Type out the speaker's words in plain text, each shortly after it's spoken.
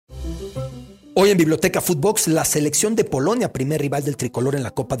Hoy en Biblioteca Footbox, la selección de Polonia, primer rival del tricolor en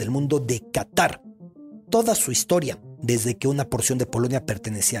la Copa del Mundo de Qatar. Toda su historia, desde que una porción de Polonia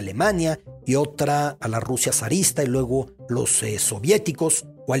pertenecía a Alemania y otra a la Rusia zarista y luego los soviéticos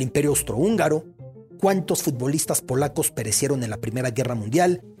o al Imperio Austrohúngaro. ¿Cuántos futbolistas polacos perecieron en la Primera Guerra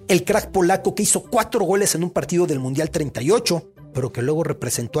Mundial? El crack polaco que hizo 4 goles en un partido del Mundial 38, pero que luego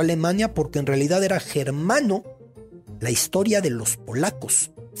representó a Alemania porque en realidad era germano. La historia de los polacos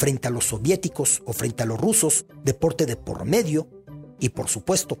frente a los soviéticos o frente a los rusos, deporte de por medio, y por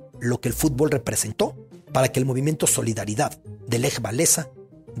supuesto lo que el fútbol representó para que el movimiento Solidaridad de Lech Walesa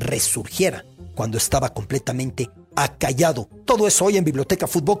resurgiera cuando estaba completamente acallado. Todo eso hoy en Biblioteca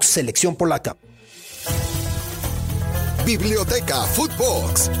Footbox, selección polaca. Biblioteca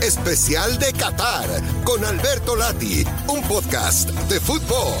Footbox, especial de Qatar, con Alberto Lati, un podcast de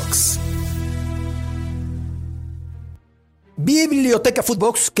Footbox. Biblioteca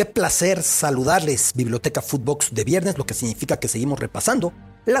Footbox, qué placer saludarles. Biblioteca Footbox de viernes, lo que significa que seguimos repasando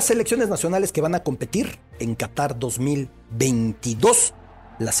las selecciones nacionales que van a competir en Qatar 2022.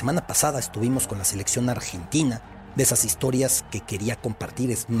 La semana pasada estuvimos con la selección argentina, de esas historias que quería compartir,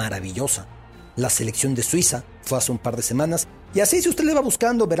 es maravillosa. La selección de Suiza fue hace un par de semanas, y así si usted le va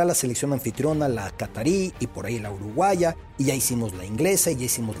buscando verá la selección anfitriona, la catarí y por ahí la uruguaya, y ya hicimos la inglesa y ya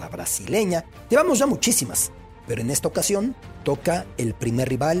hicimos la brasileña. Llevamos ya muchísimas. Pero en esta ocasión toca el primer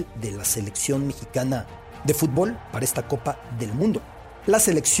rival de la selección mexicana de fútbol para esta Copa del Mundo. La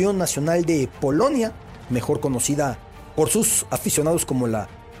selección nacional de Polonia, mejor conocida por sus aficionados como la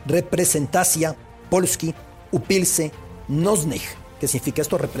Reprezentacja Polski Upilse Nożnych, que significa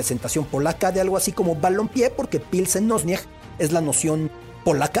esto, representación polaca de algo así como balompié, porque Pilsen Nożnych es la noción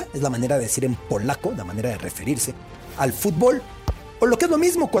polaca, es la manera de decir en polaco, la manera de referirse al fútbol. O lo que es lo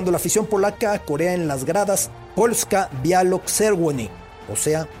mismo, cuando la afición polaca corea en las gradas Polska Biało-Czerwony, o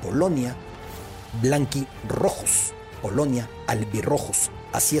sea, Polonia blanquirrojos, Polonia albirrojos.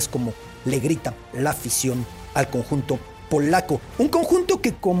 Así es como le grita la afición al conjunto polaco. Un conjunto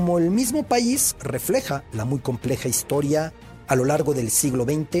que, como el mismo país, refleja la muy compleja historia a lo largo del siglo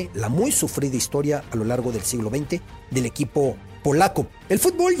XX, la muy sufrida historia a lo largo del siglo XX del equipo polaco. El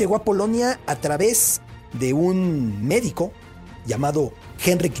fútbol llegó a Polonia a través de un médico llamado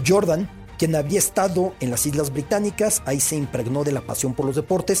Henryk Jordan, quien había estado en las Islas Británicas. Ahí se impregnó de la pasión por los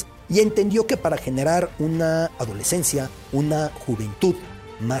deportes y entendió que para generar una adolescencia, una juventud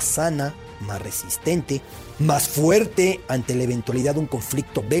más sana, más resistente, más fuerte ante la eventualidad de un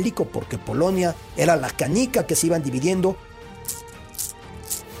conflicto bélico, porque Polonia era la canica que se iban dividiendo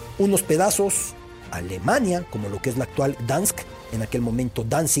unos pedazos, Alemania, como lo que es la actual Dansk, en aquel momento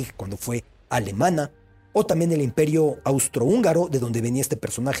Danzig, cuando fue alemana, o también el Imperio Austrohúngaro, de donde venía este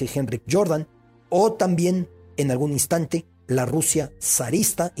personaje Henryk Jordan, o también en algún instante la Rusia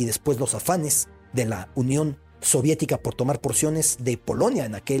zarista y después los afanes de la Unión Soviética por tomar porciones de Polonia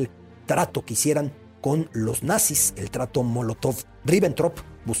en aquel trato que hicieran con los nazis, el trato Molotov-Ribbentrop,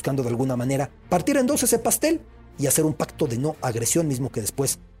 buscando de alguna manera partir en dos ese pastel y hacer un pacto de no agresión, mismo que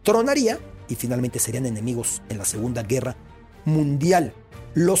después tronaría y finalmente serían enemigos en la Segunda Guerra Mundial.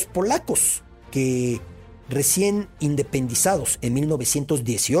 Los polacos, que recién independizados en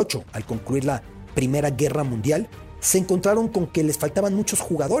 1918, al concluir la Primera Guerra Mundial, se encontraron con que les faltaban muchos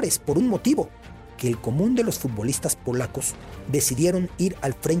jugadores por un motivo, que el común de los futbolistas polacos decidieron ir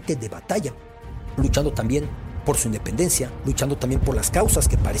al frente de batalla, luchando también por su independencia, luchando también por las causas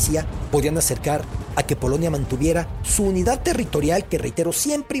que parecía podían acercar a que Polonia mantuviera su unidad territorial, que reitero,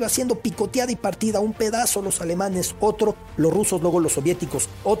 siempre iba siendo picoteada y partida, un pedazo los alemanes, otro los rusos, luego los soviéticos,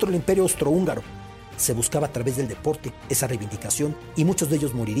 otro el Imperio Austrohúngaro. Se buscaba a través del deporte esa reivindicación y muchos de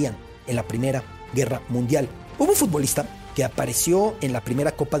ellos morirían en la Primera Guerra Mundial. Hubo un futbolista que apareció en la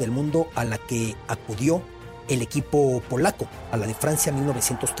primera Copa del Mundo a la que acudió el equipo polaco, a la de Francia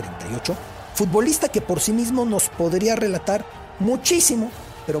 1938, futbolista que por sí mismo nos podría relatar muchísimo,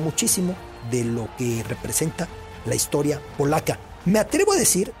 pero muchísimo de lo que representa la historia polaca. Me atrevo a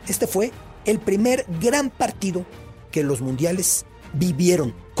decir, este fue el primer gran partido que los mundiales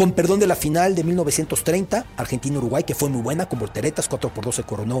vivieron. Con perdón de la final de 1930, Argentina-Uruguay, que fue muy buena, con volteretas, 4-2 se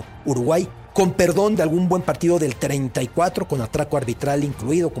coronó Uruguay. Con perdón de algún buen partido del 34, con atraco arbitral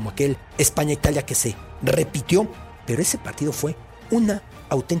incluido, como aquel España-Italia que se repitió. Pero ese partido fue una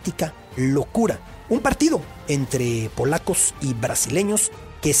auténtica locura. Un partido entre polacos y brasileños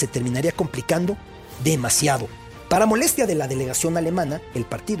que se terminaría complicando demasiado. Para molestia de la delegación alemana, el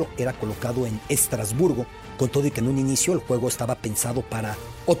partido era colocado en Estrasburgo, con todo y que en un inicio el juego estaba pensado para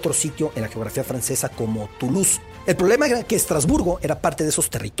otro sitio en la geografía francesa como Toulouse. El problema era que Estrasburgo era parte de esos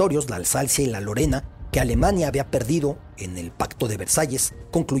territorios, la Alsacia y la Lorena, que Alemania había perdido en el Pacto de Versalles,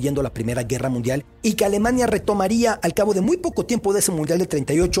 concluyendo la Primera Guerra Mundial, y que Alemania retomaría al cabo de muy poco tiempo de ese Mundial del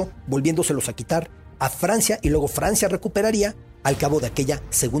 38, volviéndoselos a quitar a Francia, y luego Francia recuperaría al cabo de aquella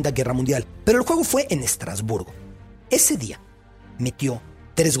Segunda Guerra Mundial. Pero el juego fue en Estrasburgo. Ese día metió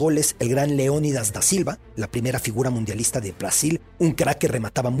 3 goles el gran Leônidas da Silva, la primera figura mundialista de Brasil, un crack que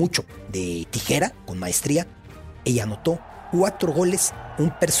remataba mucho de tijera, con maestría, y anotó 4 goles,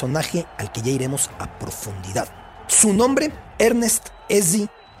 un personaje al que ya iremos a profundidad. Su nombre, Ernest Eszzy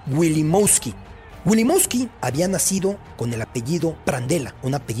Wilimowski. Wilimowski había nacido con el apellido Prandela,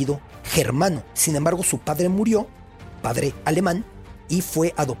 un apellido germano. Sin embargo, su padre murió, padre alemán, y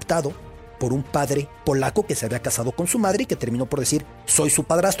fue adoptado por un padre polaco que se había casado con su madre y que terminó por decir: soy su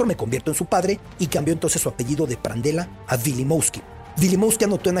padrastro, me convierto en su padre, y cambió entonces su apellido de Prandela a Wilimowski. Wilimowski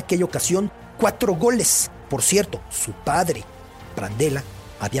anotó en aquella ocasión 4 goles. Por cierto, su padre, Prandela,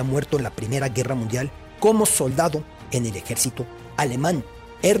 había muerto en la Primera Guerra Mundial como soldado en el ejército alemán.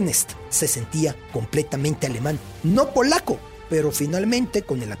 Ernest se sentía completamente alemán, no polaco, pero finalmente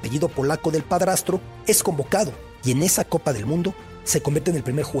con el apellido polaco del padrastro es convocado, y en esa Copa del Mundo se convierte en el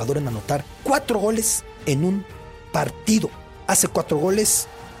primer jugador en anotar 4 goles en un partido. Hace 4 goles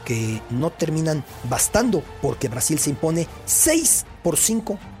que no terminan bastando, porque Brasil se impone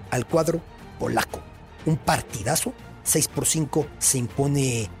 6-5 al cuadro polaco. Un partidazo, 6-5 se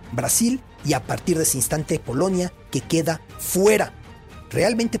impone Brasil, y a partir de ese instante Polonia, que queda fuera.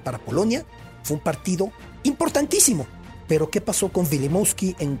 Realmente para Polonia fue un partido importantísimo. Pero ¿qué pasó con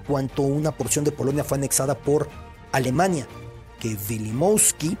Wilimowski en cuanto una porción de Polonia fue anexada por Alemania? Que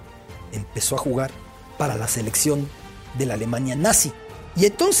Wilimowski empezó a jugar para la selección de la Alemania nazi. Y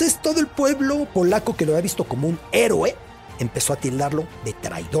entonces todo el pueblo polaco, que lo había visto como un héroe, empezó a tildarlo de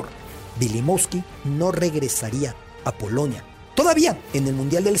traidor. Wilimowski no regresaría a Polonia. Todavía en el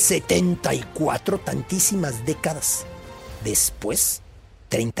Mundial del 74, tantísimas décadas después,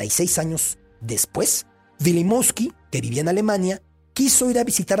 36 años después, Wilimowski, que vivía en Alemania, quiso ir a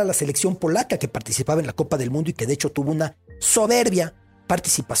visitar a la selección polaca que participaba en la Copa del Mundo y que de hecho tuvo una soberbia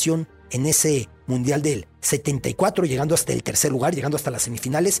participación en ese Mundial del 74, llegando hasta el tercer lugar, llegando hasta las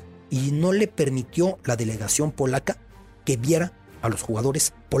semifinales, y no le permitió la delegación polaca que viera a los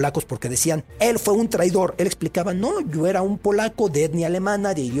jugadores polacos, porque decían: él fue un traidor. Él explicaba: no, yo era un polaco de etnia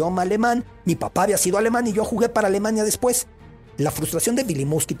alemana, de idioma alemán, mi papá había sido alemán y yo jugué para Alemania después. La frustración de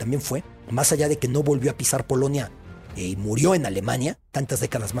Wilimowski también fue, más allá de que no volvió a pisar Polonia y murió en Alemania tantas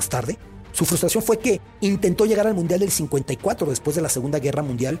décadas más tarde, su frustración fue que intentó llegar al Mundial del 54 después de la Segunda Guerra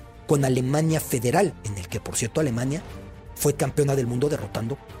Mundial con Alemania Federal, en el que, por cierto, Alemania fue campeona del mundo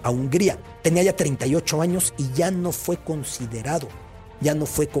derrotando a Hungría. Tenía ya 38 años y ya no fue considerado, ya no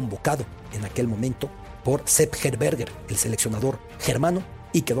fue convocado en aquel momento por Sepp Herberger, el seleccionador germano,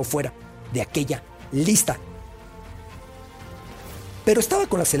 y quedó fuera de aquella lista. Pero estaba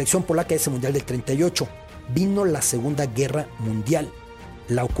con la selección polaca ese Mundial del 38. Vino la Segunda Guerra Mundial.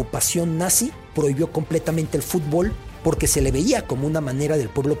 La ocupación nazi prohibió completamente el fútbol porque se le veía como una manera del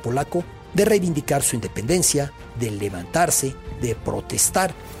pueblo polaco de reivindicar su independencia, de levantarse, de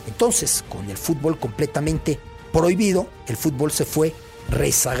protestar. Entonces, con el fútbol completamente prohibido, el fútbol se fue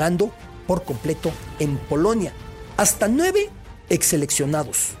rezagando por completo en Polonia. Hasta 9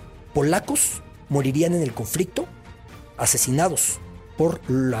 exseleccionados polacos morirían en el conflicto, asesinados por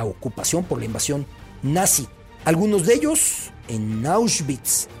la ocupación, por la invasión nazi. Algunos de ellos en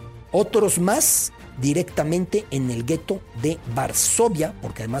Auschwitz, otros más directamente en el gueto de Varsovia,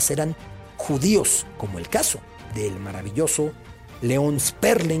 porque además eran judíos, como el caso del maravilloso Leon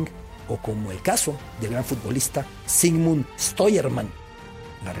Sperling, o como el caso del gran futbolista Sigmund Steuermann.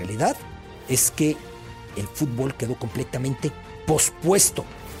 La realidad es que el fútbol quedó completamente pospuesto.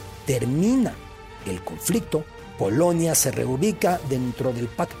 Termina el conflicto, Polonia se reubica dentro del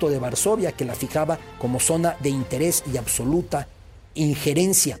Pacto de Varsovia, que la fijaba como zona de interés y absoluta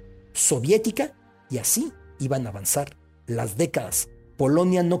injerencia soviética, y así iban a avanzar las décadas.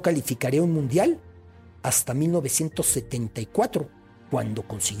 Polonia no calificaría un mundial hasta 1974, cuando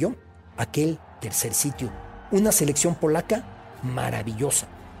consiguió aquel tercer sitio. Una selección polaca maravillosa,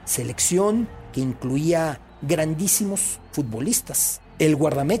 selección que incluía grandísimos futbolistas. El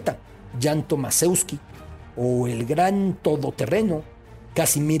guardameta Jan Tomaszewski, o el gran todoterreno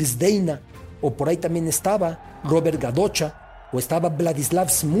Kazimierz Zdejna, o por ahí también estaba Robert Gadocha, o estaba Vladislav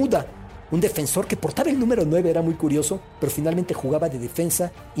Smuda, un defensor que portaba el número 9, era muy curioso, pero finalmente jugaba de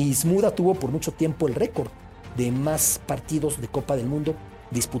defensa, y Smuda tuvo por mucho tiempo el récord de más partidos de Copa del Mundo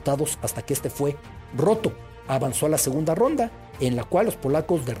disputados hasta que este fue roto. Avanzó a la segunda ronda, en la cual los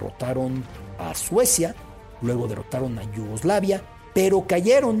polacos derrotaron a Suecia, luego derrotaron a Yugoslavia, pero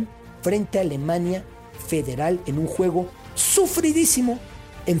cayeron frente a Alemania Federal en un juego sufridísimo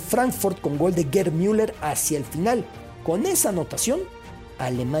en Frankfurt con gol de Gerd Müller hacia el final. Con esa anotación,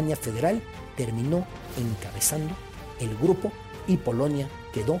 Alemania Federal terminó encabezando el grupo y Polonia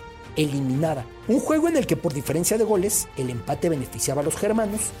quedó eliminada. Un juego en el que por diferencia de goles el empate beneficiaba a los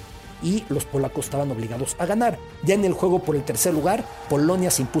germanos y los polacos estaban obligados a ganar. Ya en el juego por el tercer lugar,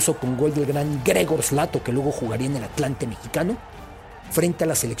 Polonia se impuso con gol del gran Gregor Slato, que luego jugaría en el Atlante mexicano, frente a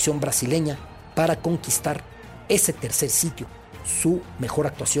la selección brasileña para conquistar ese tercer sitio, su mejor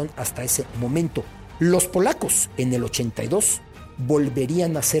actuación hasta ese momento. Los polacos en el 82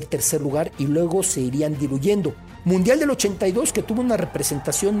 volverían a ser tercer lugar y luego se irían diluyendo. Mundial del 82 que tuvo una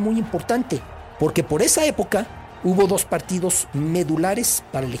representación muy importante, porque por esa época hubo dos partidos medulares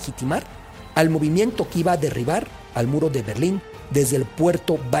para legitimar al movimiento que iba a derribar al muro de Berlín desde el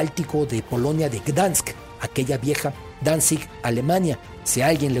puerto báltico de Polonia de Gdansk, aquella vieja Danzig, Alemania. Si a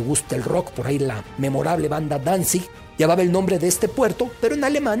alguien le gusta el rock, por ahí la memorable banda Danzig llevaba el nombre de este puerto, pero en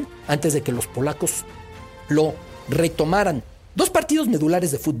alemán, antes de que los polacos lo retomaran. Dos partidos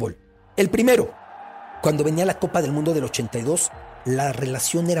medulares de fútbol. El primero, cuando venía la Copa del Mundo del 82, la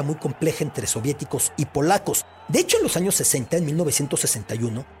relación era muy compleja entre soviéticos y polacos. De hecho, en los años 60, en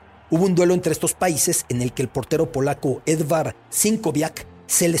 1961, hubo un duelo entre estos países en el que el portero polaco Edvard Sinkowiak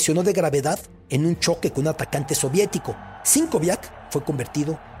se lesionó de gravedad en un choque con un atacante soviético. Sinkowiak fue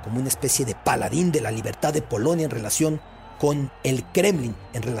convertido como una especie de paladín de la libertad de Polonia en relación con el Kremlin,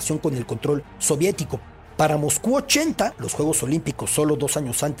 en relación con el control soviético. Para Moscú 80, los Juegos Olímpicos solo 2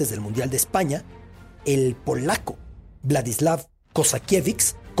 años antes del Mundial de España, el polaco Władysław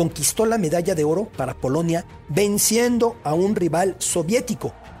Kosakiewicz conquistó la medalla de oro para Polonia venciendo a un rival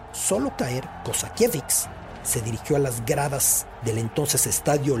soviético. Solo caer, Kosakiewicz se dirigió a las gradas del entonces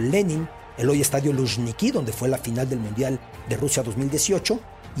Estadio Lenin, el hoy Estadio Luzhniki, donde fue la final del Mundial de Rusia 2018,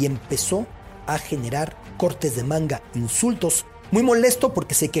 y empezó a generar cortes de manga, insultos, muy molesto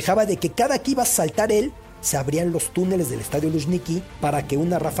porque se quejaba de que cada que iba a saltar él, se abrían los túneles del Estadio Luzhniki para que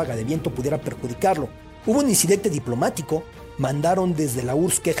una ráfaga de viento pudiera perjudicarlo. Hubo un incidente diplomático, mandaron desde la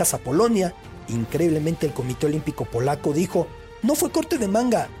URSS quejas a Polonia. Increíblemente el Comité Olímpico Polaco dijo, no fue corte de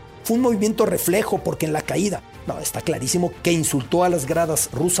manga, fue un movimiento reflejo porque en la caída. No, está clarísimo que insultó a las gradas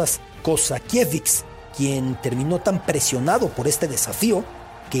rusas Kosakiewicz, quien terminó tan presionado por este desafío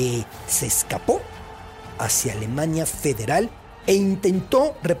que se escapó hacia Alemania Federal e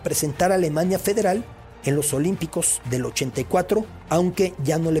intentó representar a Alemania Federal en los Olímpicos del 84, aunque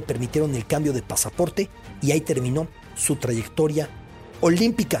ya no le permitieron el cambio de pasaporte y ahí terminó su trayectoria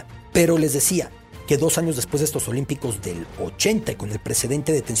olímpica. Pero les decía que 2 años después de estos Olímpicos del 80 y con el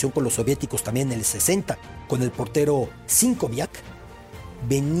precedente de tensión con los soviéticos también en el 60, con el portero Sinkowiak,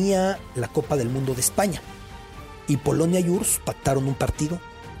 venía la Copa del Mundo de España y Polonia y URSS pactaron un partido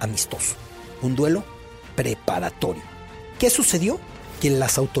amistoso, un duelo preparatorio. ¿Qué sucedió? Que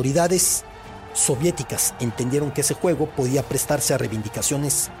las autoridades soviéticas entendieron que ese juego podía prestarse a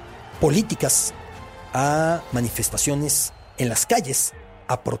reivindicaciones políticas, a manifestaciones en las calles,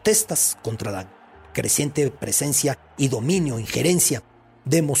 a protestas contra la creciente presencia y dominio, injerencia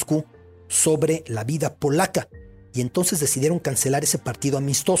de Moscú sobre la vida polaca. Y entonces decidieron cancelar ese partido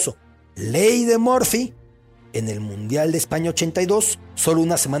amistoso. Ley de Murphy, en el Mundial de España 82, solo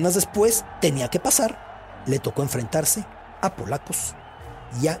unas semanas después, tenía que pasar. Le tocó enfrentarse a polacos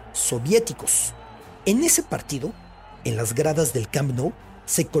y a soviéticos. En ese partido, en las gradas del Camp Nou,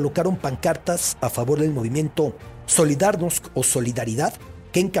 se colocaron pancartas a favor del movimiento Solidarność o Solidaridad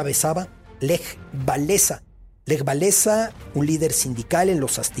que encabezaba Lech Walesa. Lech Walesa, un líder sindical en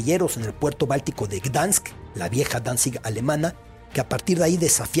los astilleros en el puerto báltico de Gdansk, la vieja Danzig alemana, que a partir de ahí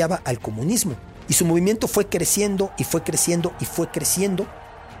desafiaba al comunismo. Y su movimiento fue creciendo y fue creciendo y fue creciendo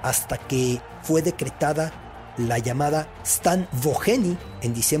hasta que fue decretada la llamada Stan Wojenny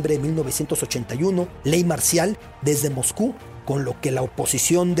en diciembre de 1981, ley marcial desde Moscú, con lo que la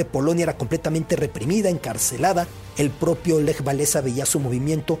oposición de Polonia era completamente reprimida, encarcelada. El propio Lech Walesa veía su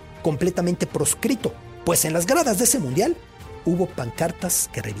movimiento completamente proscrito, pues en las gradas de ese mundial hubo pancartas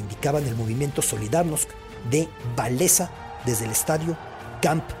que reivindicaban el movimiento Solidarność de Walesa desde el estadio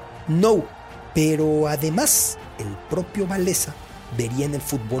Camp Nou. Pero además, el propio Walesa vería en el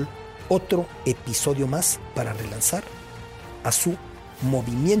fútbol otro episodio más para relanzar a su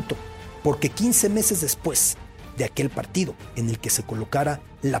movimiento, porque 15 meses después de aquel partido en el que se colocara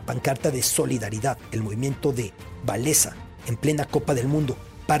la pancarta de solidaridad, el movimiento de Walesa en plena Copa del Mundo,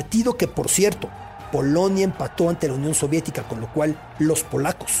 partido que por cierto Polonia empató ante la Unión Soviética, con lo cual los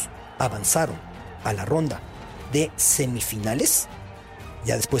polacos avanzaron a la ronda de semifinales.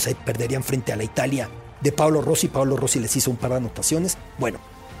 Ya después ahí perderían frente a la Italia de Paolo Rossi. Paolo Rossi les hizo un par de anotaciones. Bueno,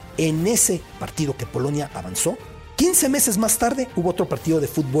 En ese partido que Polonia avanzó, 15 meses más tarde hubo otro partido de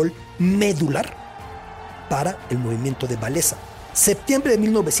fútbol medular para el movimiento de Wałęsa. Septiembre de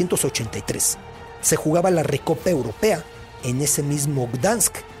 1983 se jugaba la Recopa Europea en ese mismo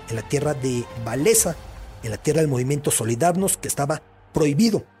Gdansk, en la tierra de Wałęsa, en la tierra del movimiento Solidarność, que estaba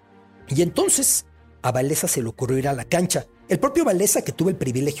prohibido. Y entonces a Wałęsa se le ocurrió ir a la cancha. El propio Wałęsa, que tuve el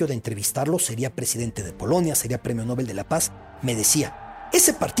privilegio de entrevistarlo, sería presidente de Polonia, sería Premio Nobel de la Paz, me decía: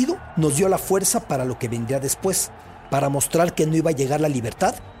 ese partido nos dio la fuerza para lo que vendría después, para mostrar que no iba a llegar la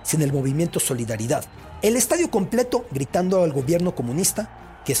libertad sin el movimiento Solidaridad. El estadio completo gritando al gobierno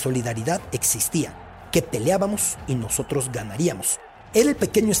comunista que Solidaridad existía, que peleábamos y nosotros ganaríamos. Era el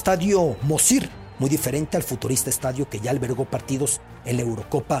pequeño estadio Mosir, muy diferente al futurista estadio que ya albergó partidos en la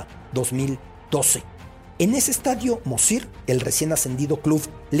Eurocopa 2012. En ese estadio Mosir, el recién ascendido club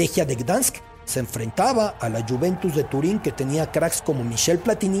Legia de Gdansk se enfrentaba a la Juventus de Turín, que tenía cracks como Michel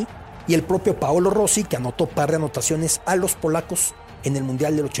Platini y el propio Paolo Rossi, que anotó par de anotaciones a los polacos en el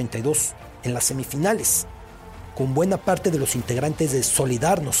Mundial del 82 en las semifinales. Con buena parte de los integrantes de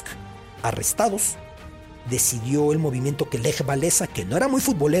Solidarność arrestados, decidió el movimiento que Lech Wałęsa, que no era muy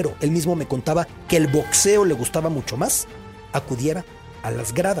futbolero, él mismo me contaba que el boxeo le gustaba mucho más, acudiera a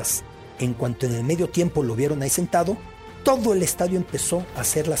las gradas. En cuanto en el medio tiempo lo vieron ahí sentado, todo el estadio empezó a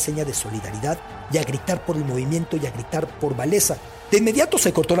hacer la seña de solidaridad y a gritar por el movimiento y a gritar por Wałęsa. De inmediato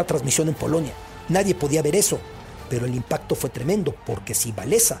se cortó la transmisión en Polonia. Nadie podía ver eso, pero el impacto fue tremendo, porque si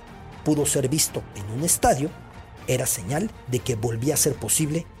Wałęsa pudo ser visto en un estadio, era señal de que volvía a ser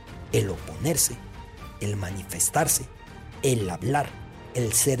posible el oponerse, el manifestarse, el hablar,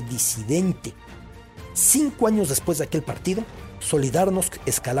 el ser disidente. 5 años después de aquel partido, Solidarność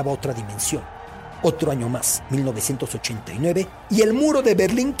escalaba otra dimensión. Otro año más, 1989, y el muro de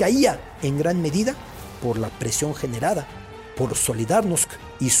Berlín caía en gran medida por la presión generada por Solidarność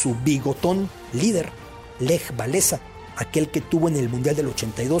y su bigotón líder, Lech Wałęsa, aquel que tuvo en el Mundial del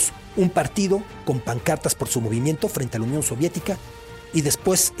 82 un partido con pancartas por su movimiento frente a la Unión Soviética, y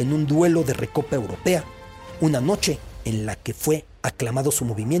después en un duelo de Recopa Europea, una noche en la que fue aclamado su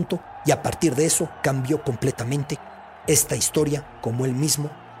movimiento, y a partir de eso cambió completamente esta historia, como él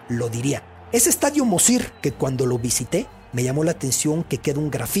mismo lo diría. Ese estadio Mosir, que cuando lo visité me llamó la atención que queda un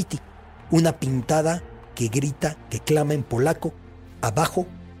grafiti, una pintada que grita, que clama en polaco: abajo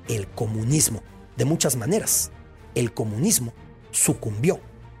el comunismo. De muchas maneras, el comunismo sucumbió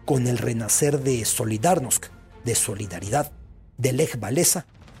con el renacer de Solidarność, de Solidaridad, de Lech Wałęsa,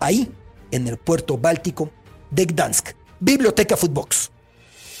 ahí en el puerto báltico de Gdansk. Biblioteca Footbox.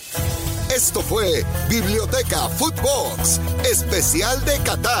 Esto fue Biblioteca Footbox, especial de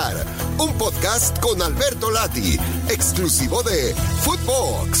Qatar, un podcast con Alberto Lati, exclusivo de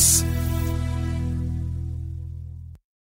Footbox.